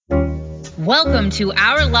Welcome to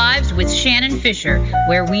Our Lives with Shannon Fisher,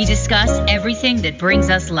 where we discuss everything that brings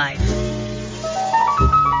us life.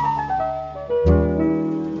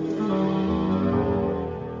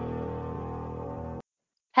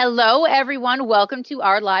 Hello, everyone. Welcome to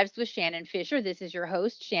Our Lives with Shannon Fisher. This is your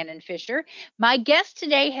host, Shannon Fisher. My guest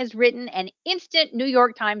today has written an instant New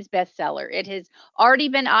York Times bestseller. It has already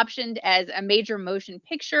been optioned as a major motion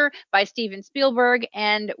picture by Steven Spielberg,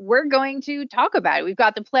 and we're going to talk about it. We've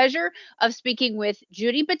got the pleasure of speaking with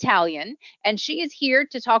Judy Battalion, and she is here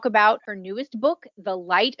to talk about her newest book, The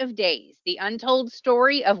Light of Days, the untold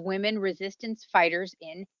story of women resistance fighters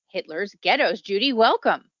in Hitler's ghettos. Judy,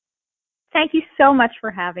 welcome. Thank you so much for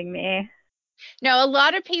having me. Now, a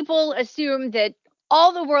lot of people assume that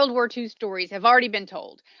all the World War II stories have already been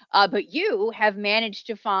told, but you have managed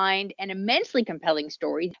to find an immensely compelling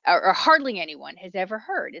story, or hardly anyone has ever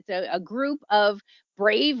heard. It's a group of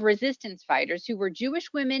brave resistance fighters who were Jewish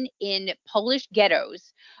women in Polish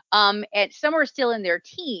ghettos, and some are still in their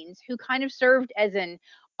teens, who kind of served as an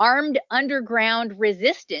armed underground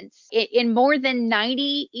resistance in more than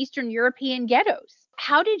 90 Eastern European ghettos.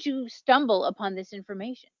 How did you stumble upon this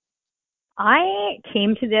information? I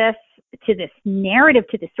came to this narrative,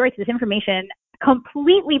 to this story, to this information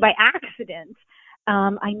completely by accident.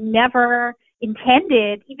 I never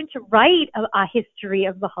intended even to write a history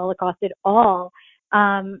of the Holocaust at all.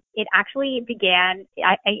 It actually began,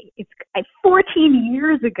 it's 14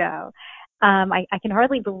 years ago. I can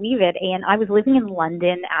hardly believe it. And I was living in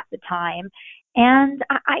London at the time. And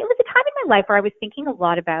it was a time in my life where I was thinking a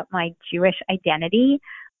lot about my Jewish identity.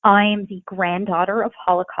 I'm the granddaughter of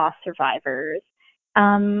Holocaust survivors. But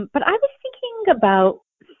I was thinking about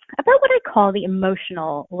what I call the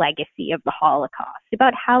emotional legacy of the Holocaust,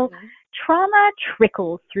 about how trauma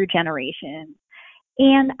trickles through generations.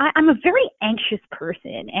 And I'm a very anxious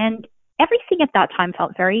person, and everything at that time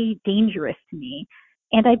felt very dangerous to me.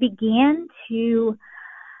 And I began to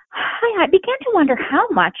wonder how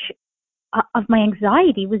much of my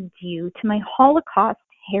anxiety was due to my Holocaust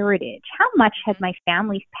heritage. How much had my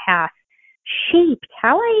family's past shaped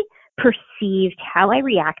how I perceived, how I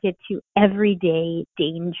reacted to everyday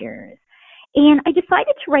dangers? And I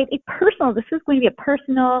decided to write this was going to be a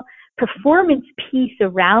personal performance piece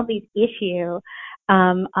around these issues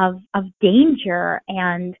of danger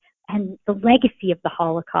and the legacy of the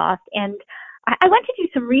Holocaust. And I went to do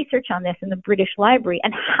some research on this in the British Library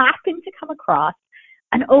and happened to come across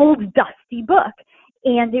an old dusty book.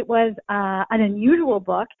 And it was an unusual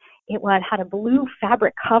book. It had a blue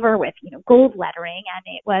fabric cover with gold lettering,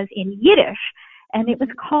 and it was in Yiddish. And it was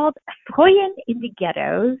called Frauen in the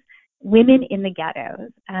Ghettos, Women in the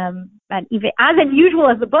Ghettos. And even as unusual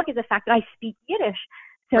as the book is the fact that I speak Yiddish.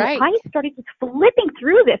 So right. I started just flipping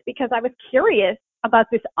through this because I was curious about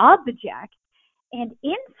this object. And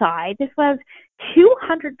inside, this was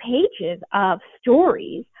 200 pages of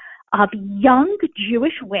stories of young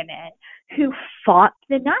Jewish women who fought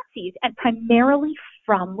the Nazis, and primarily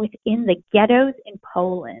from within the ghettos in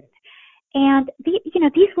Poland. And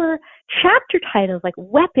these were chapter titles like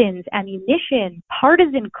Weapons, Ammunition,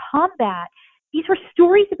 Partisan Combat. These were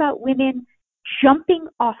stories about women jumping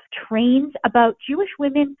off trains, about Jewish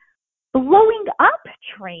women blowing up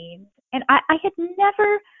trains. And I had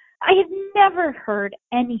never heard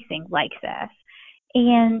anything like this.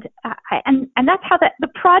 And that's how the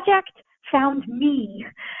project found me.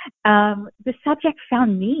 The subject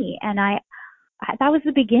found me, and that was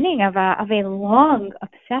the beginning of a long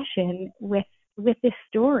obsession with this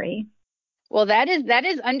story. Well, that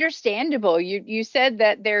is understandable. You said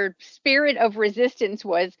that their spirit of resistance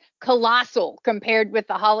was colossal compared with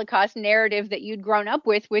the Holocaust narrative that you'd grown up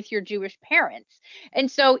with your Jewish parents.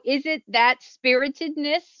 And so is it that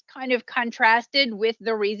spiritedness kind of contrasted with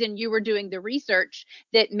the reason you were doing the research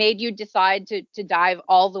that made you decide to dive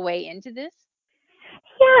all the way into this?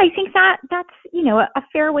 Yeah, I think that's a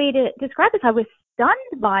fair way to describe this. I was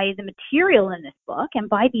stunned by the material in this book and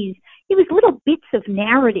by it was little bits of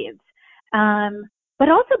narratives. But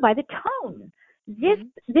also by the tone.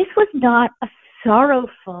 This was not a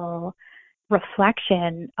sorrowful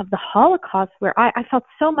reflection of the Holocaust where I felt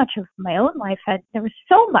so much of my own life there was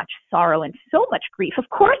so much sorrow and so much grief. Of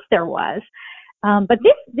course there was. But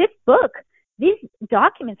this book, these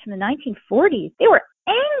documents from the 1940s, they were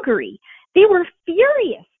angry. They were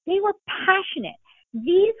furious. They were passionate.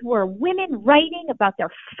 These were women writing about their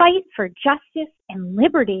fight for justice and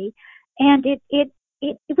liberty. And it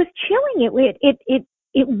was chilling.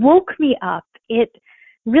 It woke me up. It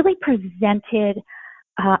really presented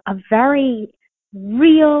a very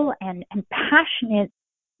real and passionate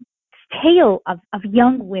tale of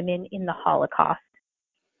young women in the Holocaust.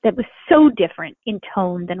 that was so different in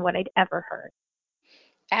tone than what I'd ever heard.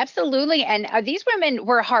 Absolutely. And these women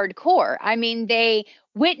were hardcore. I mean, they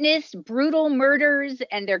witnessed brutal murders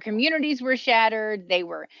and their communities were shattered. They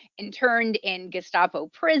were interned in Gestapo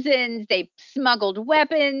prisons. They smuggled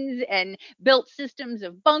weapons and built systems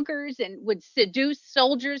of bunkers and would seduce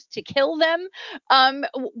soldiers to kill them.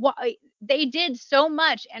 They did so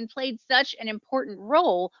much and played such an important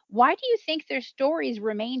role. Why do you think their stories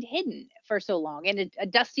remained hidden for so long in a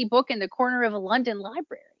dusty book in the corner of a London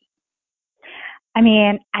library? I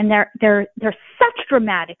mean, and they're such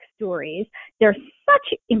dramatic stories. They're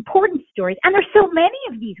such important stories, and there's so many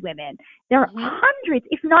of these women. There are hundreds,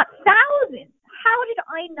 if not thousands. How did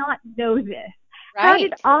I not know this? Right. How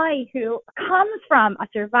did I, who comes from a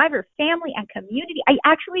survivor family and community, I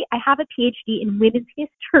have a PhD in women's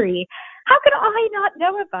history. How could I not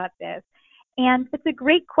know about this? And it's a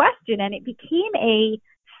great question, and it became a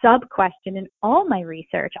sub question in all my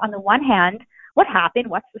research. On the one hand, what happened?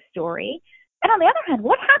 What's the story? And on the other hand,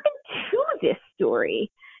 what happened to this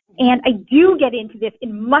story? And I do get into this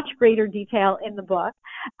in much greater detail in the book.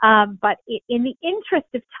 But in the interest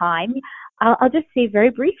of time, I'll just say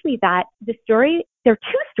very briefly that there are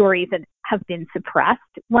two stories that have been suppressed.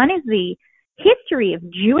 One is the history of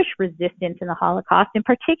Jewish resistance in the Holocaust, in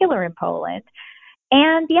particular in Poland.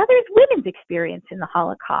 And the other is women's experience in the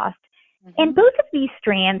Holocaust. And both of these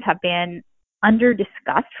strands have been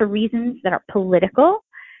under-discussed for reasons that are political,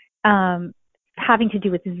 having to do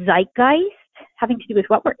with zeitgeist, having to do with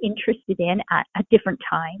what we're interested in at different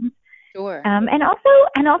times. Sure. And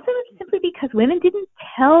also simply because women didn't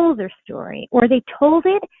tell their story, or they told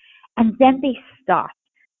it and then they stopped.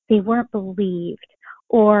 They weren't believed,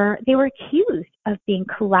 or they were accused of being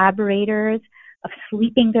collaborators, of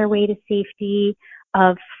sleeping their way to safety,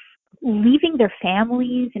 of leaving their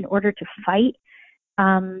families in order to fight.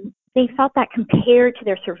 They felt that compared to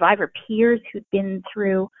their survivor peers who'd been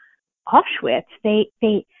through Auschwitz, they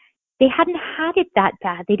hadn't had it that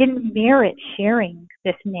bad. They didn't merit sharing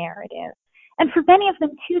this narrative. And for many of them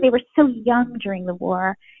too, they were so young during the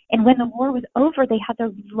war. And when the war was over, they had their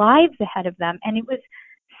lives ahead of them. And it was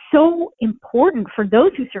so important for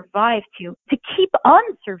those who survived to keep on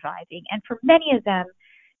surviving. And for many of them,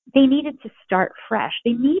 they needed to start fresh.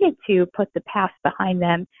 They needed to put the past behind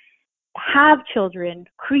them, have children,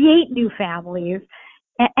 create new families,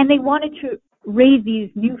 and they wanted to raise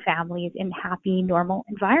these new families in happy, normal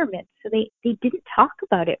environments. So they didn't talk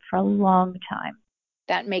about it for a long time.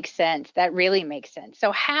 That makes sense. That really makes sense.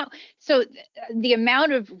 So the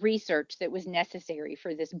amount of research that was necessary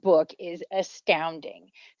for this book is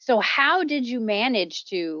astounding. So how did you manage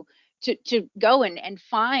to go and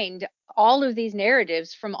find all of these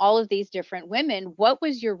narratives from all of these different women? What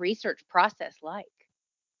was your research process like?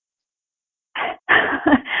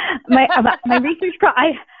 my research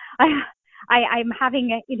I'm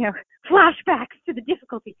having flashbacks to the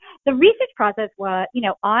difficulty. The research process was,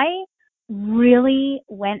 I really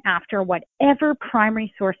went after whatever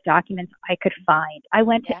primary source documents I could find. I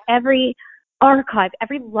went to every archive,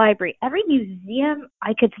 every library, every museum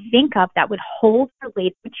I could think of that would hold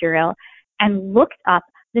related material, and looked up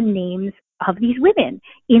the names of these women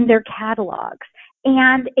in their catalogs.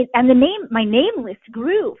 And my name list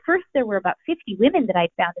grew. First, there were about 50 women that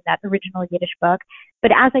I'd found in that original Yiddish book.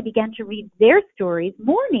 But as I began to read their stories,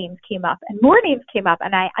 more names came up and more names came up.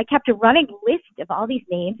 And I kept a running list of all these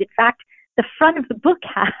names. In fact, the front of the book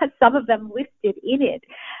has some of them listed in it.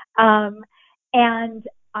 And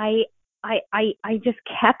I just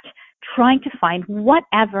kept trying to find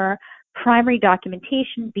whatever primary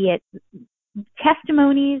documentation, be it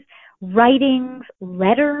testimonies, writings,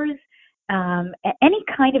 letters, any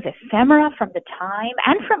kind of ephemera from the time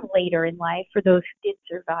and from later in life for those who did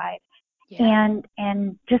survive,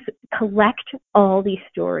 and just collect all these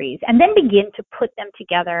stories and then begin to put them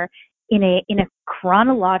together in a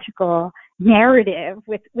chronological narrative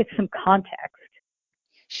with some context.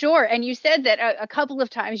 Sure. And you said that a couple of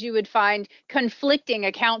times you would find conflicting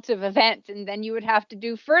accounts of events, and then you would have to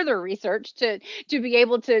do further research to be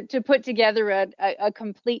able to put together a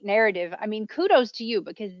complete narrative. I mean, kudos to you,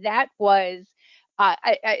 because that was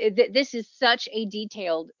this is such a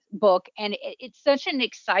detailed book, and it's such an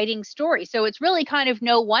exciting story. So it's really kind of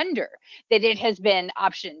no wonder that it has been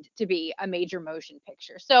optioned to be a major motion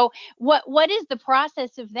picture. So what is the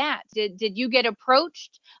process of that? Did you get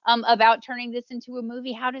approached about turning this into a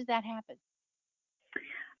movie? How does that happen?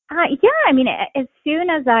 Yeah, I mean, as soon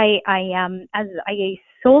as I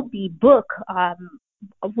sold the book,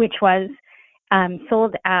 which was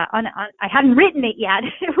sold on I hadn't written it yet.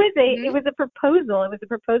 It was a proposal. It was a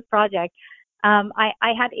proposed project.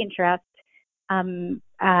 I had interest.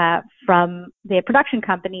 from the production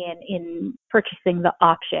company in purchasing the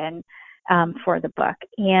option for the book.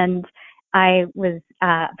 And I was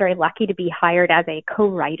very lucky to be hired as a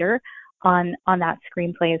co-writer on that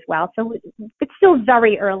screenplay as well. So it's still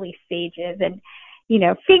very early stages, and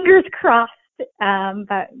fingers crossed.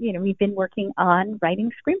 But we've been working on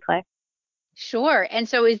writing screenplay. Sure. And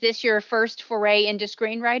so is this your first foray into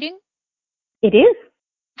screenwriting? It is. It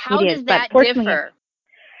How is. does But that fortunately, differ?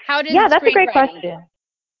 How does yeah, that's a great screenwriting question.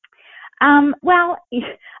 differ? Well,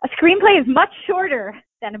 a screenplay is much shorter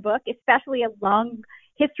than a book, especially a long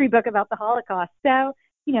history book about the Holocaust. So,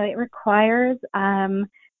 it requires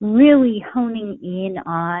really honing in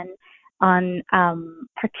on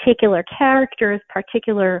particular characters,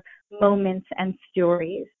 particular moments and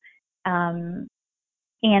stories. But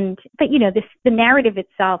the narrative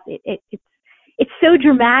itself, it's so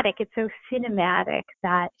dramatic, it's so cinematic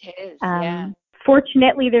that It is, yeah.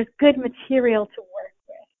 fortunately there's good material to work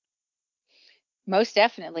with. Most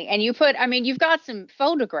definitely. And you've got some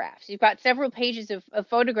photographs. You've got several pages of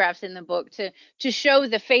photographs in the book to show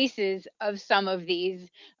the faces of some of these,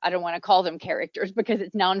 I don't want to call them characters because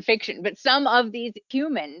it's nonfiction, but some of these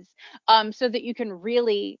humans, so that you can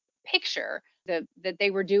really picture that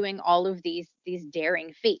they were doing all of these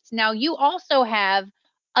daring feats. Now, you also have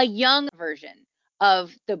a young version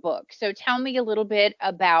of the book. So tell me a little bit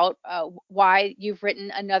about why you've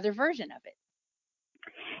written another version of it.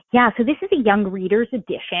 Yeah, so this is a young reader's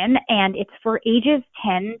edition, and it's for ages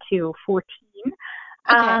 10 to 14.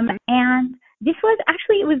 Okay. And this was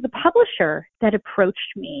actually, it was the publisher that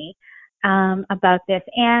approached me about this.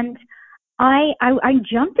 And I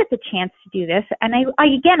jumped at the chance to do this. And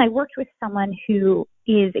I worked with someone who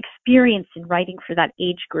is experienced in writing for that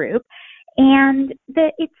age group. And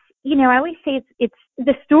I always say it's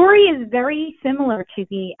the story is very similar to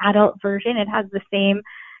the adult version. It has the same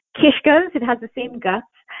kishkas, it has the same guts,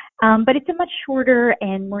 but it's a much shorter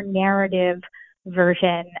and more narrative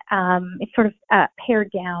version. It's sort of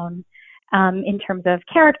pared down in terms of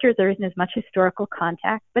characters. There isn't as much historical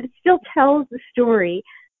context, but it still tells the story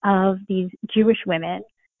of these Jewish women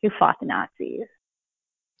who fought the Nazis.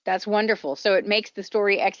 That's wonderful. So it makes the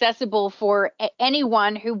story accessible for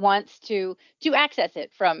anyone who wants to access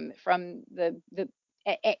it from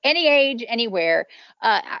any age, anywhere.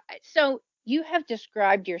 So you have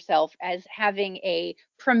described yourself as having a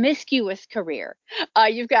promiscuous career.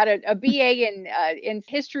 You've got a BA in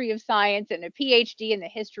history of science and a PhD in the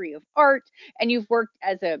history of art, and you've worked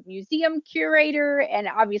as a museum curator and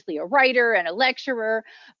obviously a writer and a lecturer.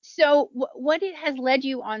 So what it has led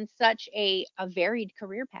you on such a varied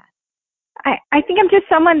career path? I think I'm just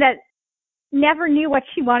someone that never knew what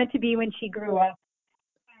she wanted to be when she grew up.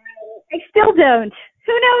 I still don't.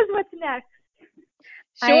 Who knows what's next?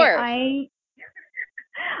 Sure. I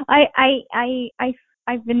I I I I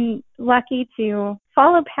I've been lucky to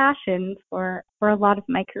follow passions for a lot of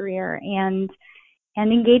my career and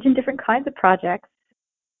engage in different kinds of projects.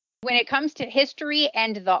 When it comes to history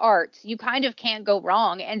and the arts, you kind of can't go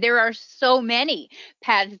wrong. And there are so many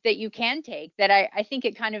paths that you can take that I think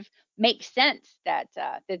it kind of makes sense that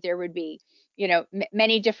there would be,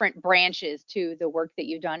 many different branches to the work that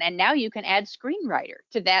you've done. And now you can add screenwriter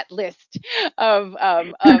to that list of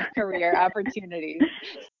career opportunities.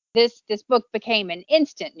 This book became an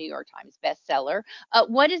instant New York Times bestseller.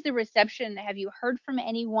 What is the reception? Have you heard from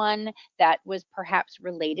anyone that was perhaps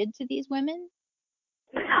related to these women?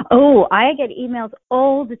 Oh, I get emails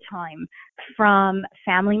all the time from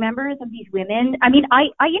family members of these women. I mean, I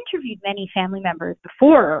interviewed many family members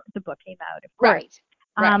before the book came out, of course. Right.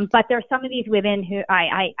 Right. But there are some of these women who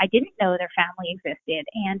I didn't know their family existed,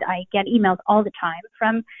 and I get emails all the time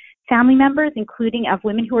from family members, including of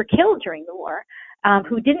women who were killed during the war,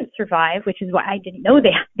 who didn't survive, which is why I didn't know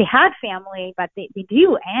they had family, but they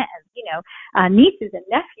do, and nieces and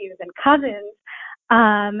nephews and cousins.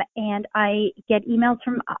 And I get emails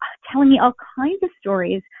from telling me all kinds of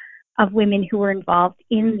stories of women who were involved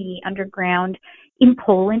in the underground in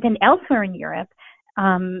Poland and elsewhere in Europe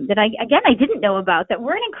that I didn't know about, that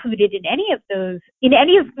weren't included in any of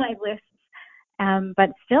my lists, but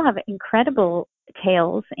still have incredible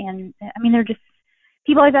tales. And I mean, they're just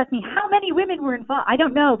people always ask me how many women were involved. I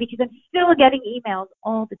don't know, because I'm still getting emails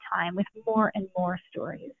all the time with more and more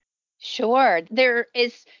stories. Sure. There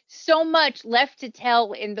is so much left to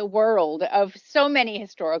tell in the world of so many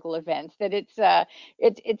historical events that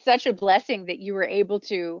it's such a blessing that you were able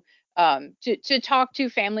to talk to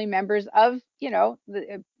family members of,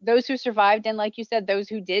 those who survived and, like you said, those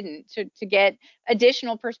who didn't, to get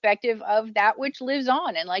additional perspective of that which lives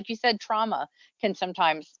on. And like you said, trauma can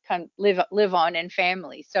sometimes live on in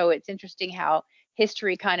family. So it's interesting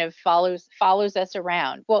history kind of follows us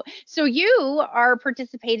around. Well, so you are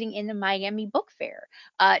participating in the Miami Book Fair.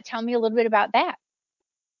 Tell me a little bit about that.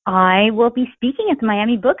 I will be speaking at the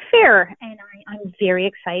Miami Book Fair, and I'm very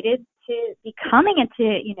excited to be coming and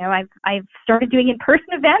to, I've started doing in-person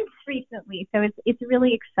events recently, so it's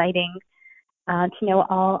really exciting to know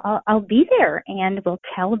I'll be there, and we'll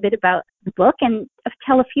tell a bit about the book and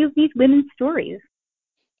tell a few of these women's stories.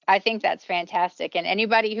 I think that's fantastic. And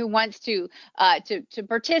anybody who wants to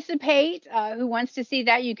participate, who wants to see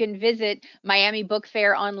that, you can visit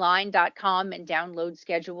miamibookfaironline.com and download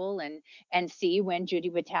schedule and see when Judy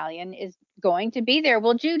Battalion is going to be there.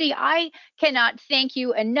 Well, Judy, I cannot thank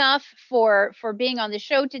you enough for being on the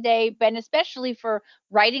show today, but especially for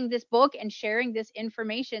writing this book and sharing this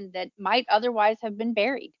information that might otherwise have been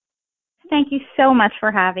buried. Thank you so much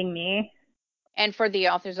for having me. And for the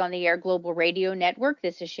Authors on the Air Global Radio Network,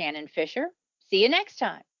 this is Shannon Fisher. See you next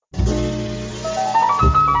time.